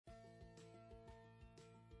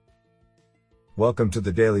Welcome to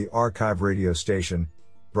the Daily Archive radio station,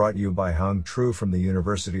 brought you by Hung Tru from the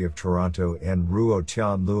University of Toronto and Ruo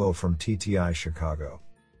Tian Luo from TTI Chicago.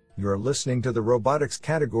 You are listening to the Robotics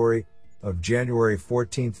category of January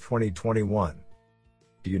 14, 2021.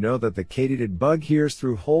 Do you know that the katydid bug hears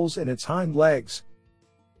through holes in its hind legs?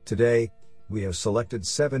 Today, we have selected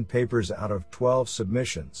 7 papers out of 12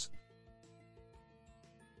 submissions.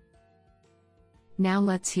 Now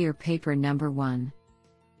let's hear paper number 1.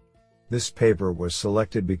 This paper was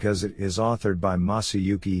selected because it is authored by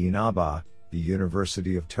Masayuki Inaba, the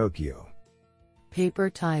University of Tokyo. Paper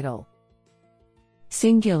title: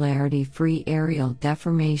 Singularity-Free Aerial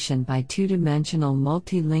Deformation by Two-Dimensional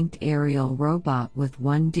Multi-Linked Aerial Robot with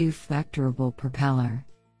One Doof Vectorable Propeller.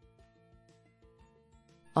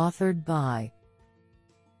 Authored by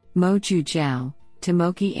Moju Zhao,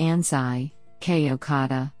 Tomoki Anzai, Kei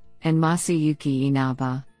Okada, and Masayuki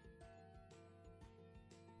Inaba.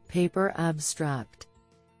 Paper abstract: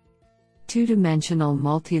 Two-dimensional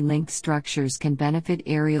multi-linked structures can benefit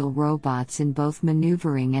aerial robots in both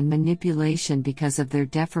maneuvering and manipulation because of their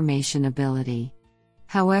deformation ability.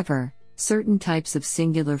 However, certain types of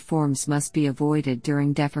singular forms must be avoided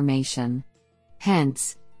during deformation.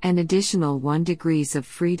 Hence, an additional 1 degree of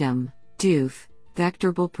freedom, doof,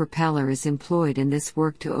 vectorable propeller is employed in this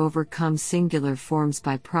work to overcome singular forms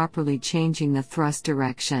by properly changing the thrust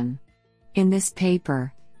direction. In this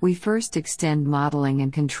paper, we first extend modeling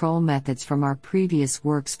and control methods from our previous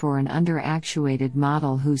works for an under-actuated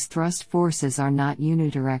model whose thrust forces are not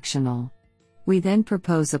unidirectional. We then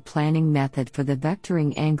propose a planning method for the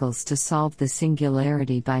vectoring angles to solve the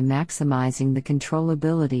singularity by maximizing the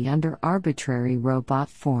controllability under arbitrary robot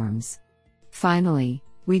forms. Finally,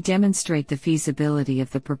 we demonstrate the feasibility of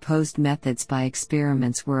the proposed methods by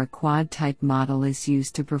experiments where a quad-type model is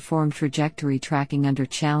used to perform trajectory tracking under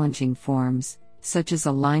challenging forms, such as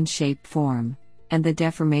a line-shaped form, and the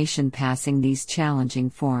deformation passing these challenging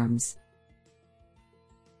forms.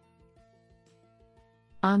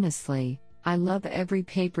 Honestly, I love every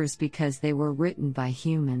papers because they were written by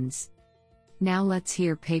humans. Now let's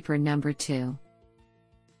hear paper number 2.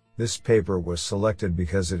 This paper was selected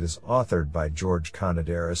because it is authored by George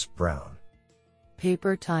Conadaris Brown.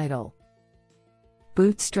 Paper title: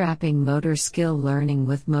 Bootstrapping Motor Skill Learning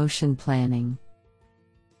with Motion Planning.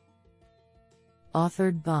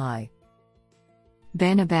 Authored by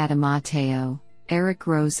Banabata Mateo, Eric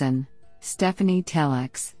Rosen, Stephanie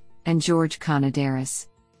Telex, and George Conadaris.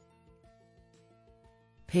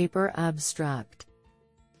 Paper abstract: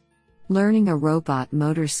 Learning a robot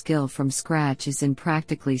motor skill from scratch is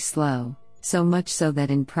impractically slow, so much so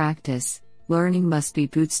that in practice, learning must be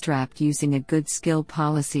bootstrapped using a good skill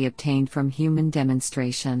policy obtained from human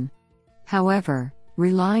demonstration. However,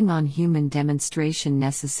 relying on human demonstration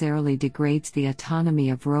necessarily degrades the autonomy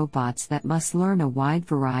of robots that must learn a wide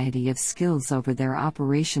variety of skills over their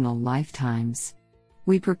operational lifetimes.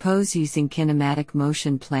 We propose using kinematic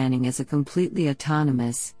motion planning as a completely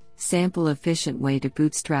autonomous, sample-efficient way to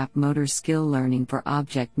bootstrap motor skill learning for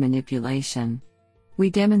object manipulation. We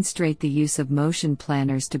demonstrate the use of motion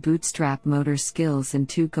planners to bootstrap motor skills in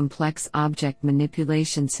 2 complex object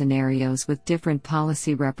manipulation scenarios with different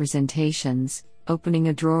policy representations: opening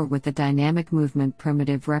a drawer with a dynamic movement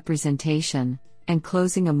primitive representation, and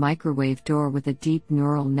closing a microwave door with a deep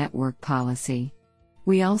neural network policy.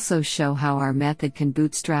 We also show how our method can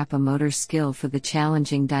bootstrap a motor skill for the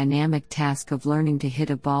challenging dynamic task of learning to hit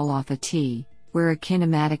a ball off a tee, where a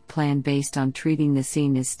kinematic plan based on treating the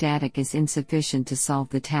scene as static is insufficient to solve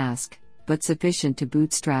the task, but sufficient to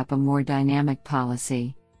bootstrap a more dynamic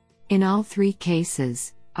policy. In all 3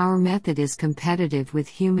 cases, our method is competitive with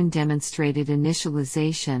human-demonstrated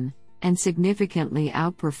initialization, and significantly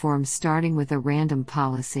outperforms starting with a random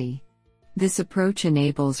policy. This approach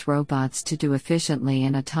enables robots to do efficiently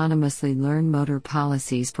and autonomously learn motor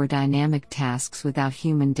policies for dynamic tasks without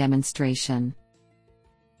human demonstration.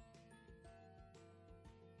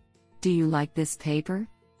 Do you like this paper?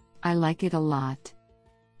 I like it a lot.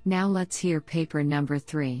 Now let's hear paper number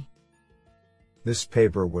 3. This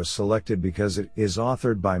paper was selected because it is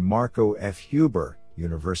authored by Marco F. Huber,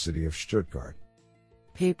 University of Stuttgart.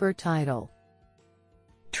 Paper title: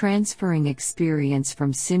 Transferring Experience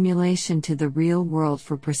from Simulation to the Real World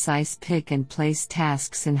for Precise Pick-and-Place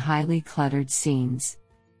Tasks in Highly Cluttered Scenes.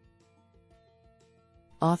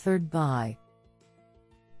 Authored by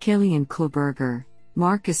Kilian Kohlberger,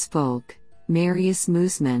 Marcus Folk, Marius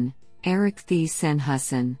Musman, Eric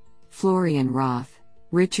Thiessen-Husson, Florian Roth,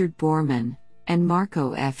 Richard Borman, and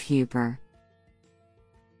Marco F. Huber.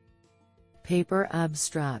 Paper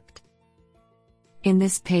abstract: In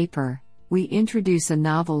this paper, we introduce a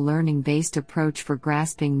novel learning-based approach for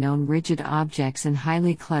grasping known rigid objects in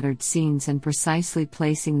highly cluttered scenes and precisely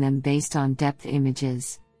placing them based on depth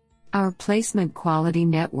images. Our Placement Quality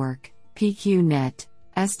Network, PQNet,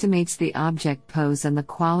 estimates the object pose and the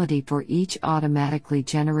quality for each automatically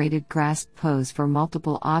generated grasp pose for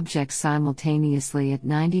multiple objects simultaneously at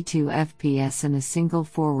 92 fps in a single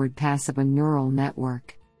forward pass of a neural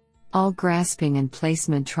network. All grasping and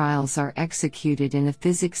placement trials are executed in a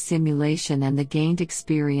physics simulation, and the gained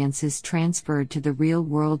experience is transferred to the real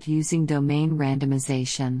world using domain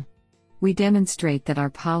randomization. We demonstrate that our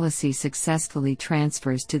policy successfully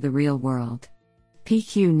transfers to the real world.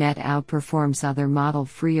 PQNet outperforms other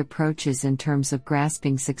model-free approaches in terms of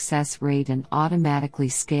grasping success rate and automatically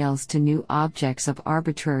scales to new objects of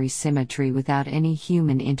arbitrary symmetry without any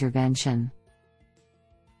human intervention.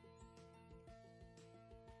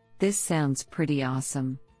 This sounds pretty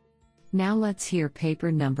awesome. Now let's hear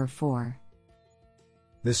paper number 4.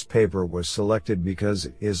 This paper was selected because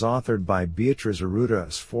it is authored by Beatriz Arruda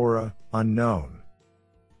Asfora, unknown.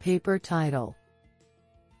 Paper title: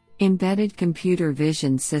 Embedded Computer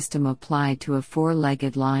Vision System Applied to a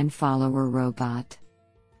Four-Legged Line Follower Robot.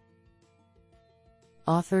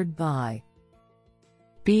 Authored by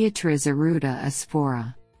Beatriz Arruda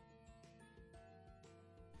Asfora.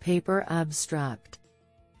 Paper abstract: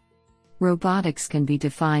 Robotics can be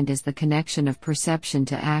defined as the connection of perception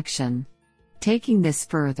to action. Taking this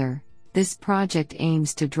further, this project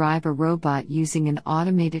aims to drive a robot using an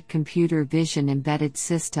automated computer vision embedded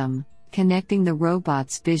system, connecting the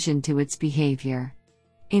robot's vision to its behavior.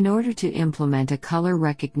 In order to implement a color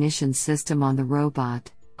recognition system on the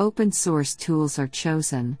robot, open-source tools are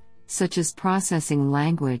chosen, such as Processing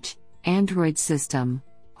Language, Android System,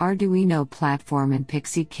 Arduino Platform and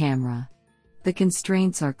Pixie Camera. The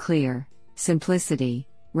constraints are clear: simplicity,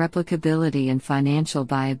 replicability and financial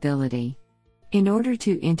viability. In order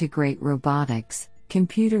to integrate robotics,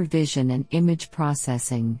 computer vision and image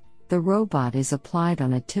processing, the robot is applied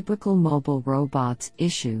on a typical mobile robot's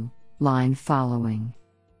issue, line following.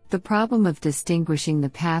 The problem of distinguishing the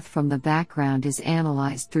path from the background is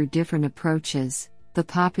analyzed through different approaches: the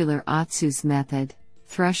popular Otsu's method,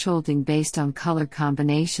 thresholding based on color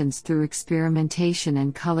combinations through experimentation,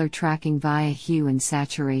 and color tracking via hue and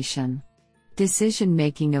saturation.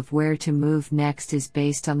 Decision-making of where to move next is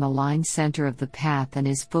based on the line center of the path and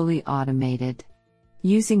is fully automated.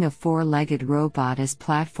 Using a four-legged robot as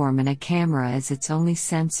platform and a camera as its only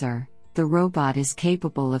sensor, the robot is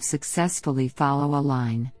capable of successfully follow a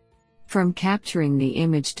line. From capturing the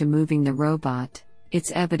image to moving the robot,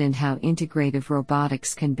 it's evident how integrative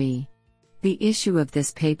robotics can be. The issue of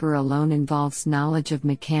this paper alone involves knowledge of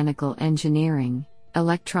mechanical engineering,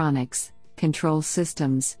 electronics, control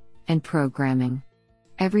systems, and programming.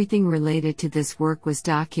 Everything related to this work was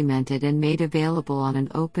documented and made available on an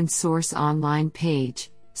open-source online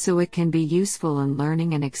page, so it can be useful in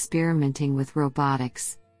learning and experimenting with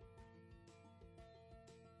robotics.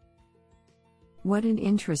 What an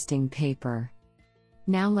interesting paper.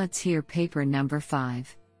 Now let's hear paper number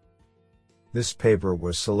 5. This paper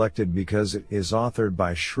was selected because it is authored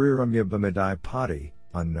by Sriramya Bhamadipati,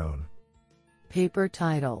 unknown. Paper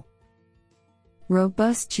title: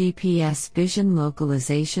 Robust GPS Vision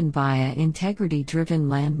Localization via Integrity-Driven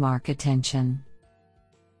Landmark Attention.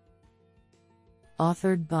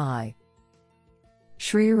 Authored by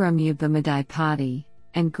Sriramya Bhamadipati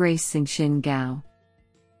and Grace Singh Gao.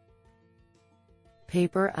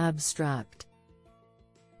 Paper abstract: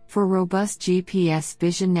 For robust GPS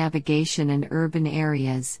vision navigation in urban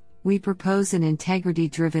areas, we propose an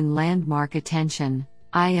integrity-driven landmark attention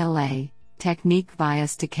 (ILA) technique via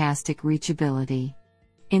stochastic reachability.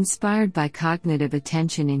 Inspired by cognitive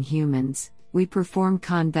attention in humans, we perform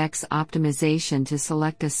convex optimization to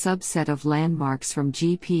select a subset of landmarks from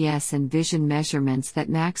GPS and vision measurements that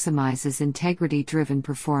maximizes integrity-driven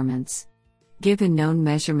performance. Given known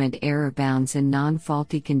measurement error bounds in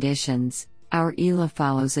non-faulty conditions, our ELA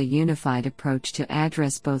follows a unified approach to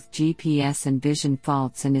address both GPS and vision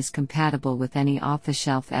faults and is compatible with any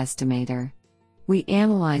off-the-shelf estimator. We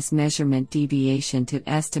analyze measurement deviation to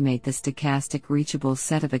estimate the stochastic reachable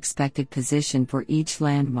set of expected position for each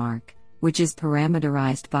landmark, which is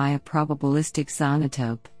parameterized by a probabilistic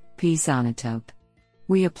zonotope, p-zonotope.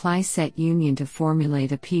 We apply set union to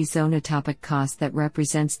formulate a p-zonotopic cost that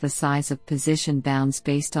represents the size of position bounds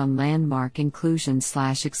based on landmark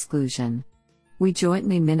inclusion/exclusion. We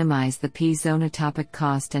jointly minimize the p-zonotopic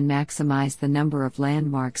cost and maximize the number of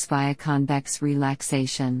landmarks via convex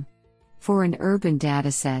relaxation. For an urban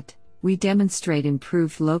dataset, we demonstrate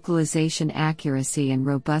improved localization accuracy and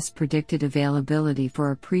robust predicted availability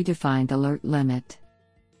for a predefined alert limit.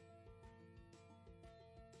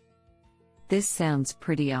 This sounds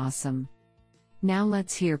pretty awesome. Now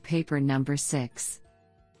let's hear paper number 6.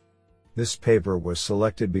 This paper was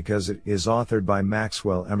selected because it is authored by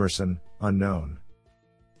Maxwell Emerson, unknown.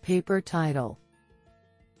 Paper title: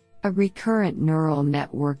 A recurrent neural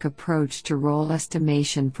network approach to roll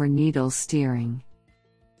estimation for needle steering.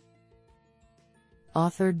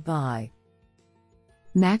 Authored by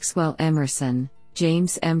Maxwell Emerson,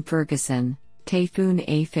 James M. Ferguson, Tayfun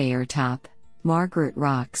A. Fairtop, Margaret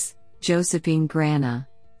Rocks, Josephine Grana,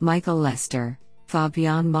 Michael Lester,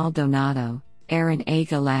 Fabian Maldonado, Aaron A.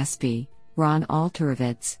 Gillespie, Ron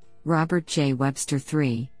Alterovitz, Robert J. Webster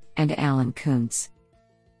III, and Alan Kuntz.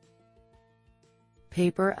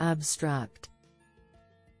 Paper abstract: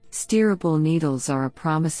 Steerable needles are a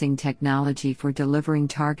promising technology for delivering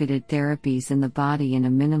targeted therapies in the body in a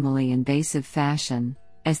minimally invasive fashion,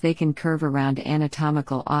 as they can curve around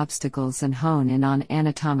anatomical obstacles and hone in on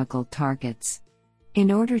anatomical targets. In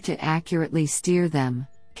order to accurately steer them,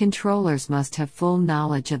 controllers must have full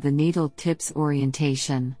knowledge of the needle tip's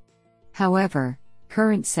orientation. However,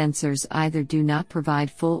 current sensors either do not provide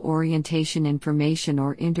full orientation information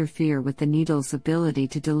or interfere with the needle's ability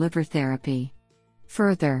to deliver therapy.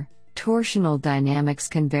 Further, torsional dynamics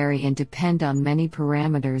can vary and depend on many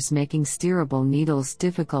parameters, making steerable needles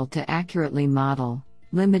difficult to accurately model,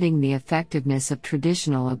 limiting the effectiveness of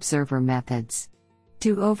traditional observer methods.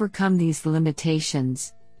 To overcome these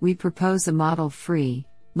limitations, we propose a model-free,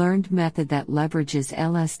 learned method that leverages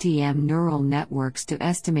LSTM neural networks to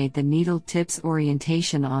estimate the needle tip's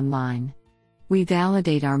orientation online. We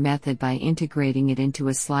validate our method by integrating it into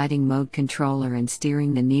a sliding mode controller and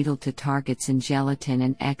steering the needle to targets in gelatin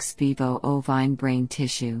and ex vivo ovine brain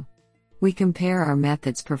tissue. We compare our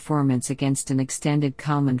method's performance against an extended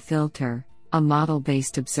Kalman filter, a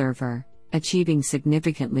model-based observer, achieving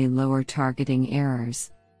significantly lower targeting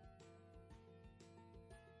errors.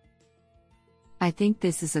 I think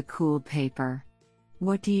this is a cool paper.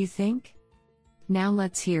 What do you think? Now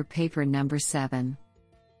let's hear paper number 7.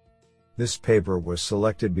 This paper was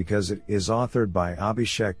selected because it is authored by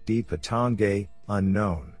Abhishek D. Patange,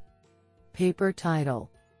 unknown. Paper title: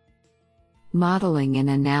 Modeling and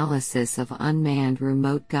Analysis of Unmanned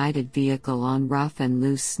Remote Guided Vehicle on Rough and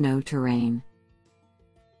Loose Snow Terrain.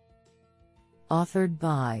 Authored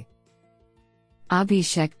by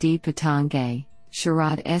Abhishek D. Patange,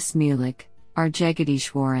 Sharad S. Mulik, R.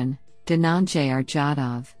 Jagdishwaran, Dhananjay R.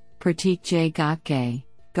 Jadhav, Pratik J. Ghatge,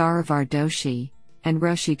 Gaurav R. Doshi, and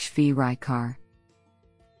Roshiksh V. Raikar.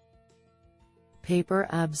 Paper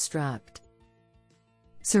abstract: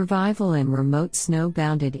 Survival in remote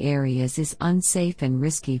snow-bounded areas is unsafe and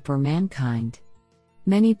risky for mankind.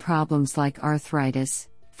 Many problems like arthritis,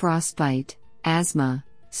 frostbite, asthma,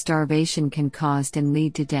 starvation can cause and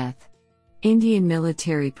lead to death. Indian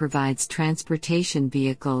military provides transportation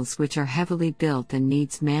vehicles which are heavily built and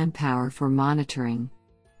needs manpower for monitoring.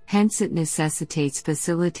 Hence it necessitates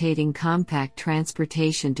facilitating compact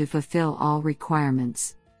transportation to fulfill all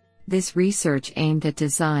requirements. This research aimed at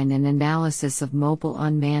design and analysis of mobile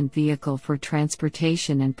unmanned vehicle for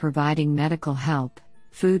transportation and providing medical help,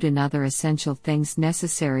 food and other essential things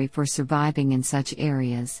necessary for surviving in such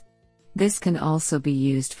areas. This can also be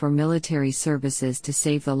used for military services to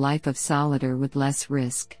save the life of soldier with less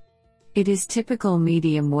risk. It is typical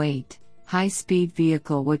medium weight, high-speed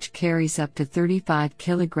vehicle which carries up to 35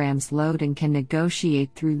 kilograms load and can negotiate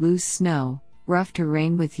through loose snow, rough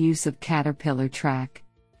terrain with use of caterpillar track.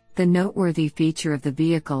 The noteworthy feature of the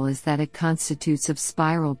vehicle is that it constitutes of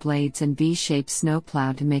spiral blades and V-shaped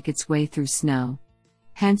snowplow to make its way through snow.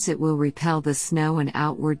 Hence it will repel the snow in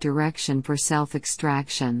outward direction for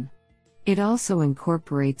self-extraction. It also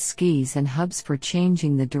incorporates skis and hubs for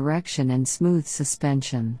changing the direction and smooth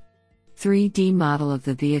suspension. 3D model of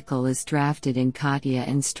the vehicle is drafted in CATIA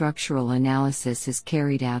and structural analysis is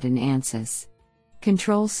carried out in ANSYS.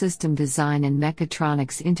 Control system design and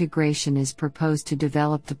mechatronics integration is proposed to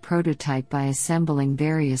develop the prototype by assembling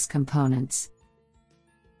various components.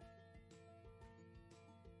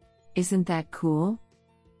 Isn't that cool?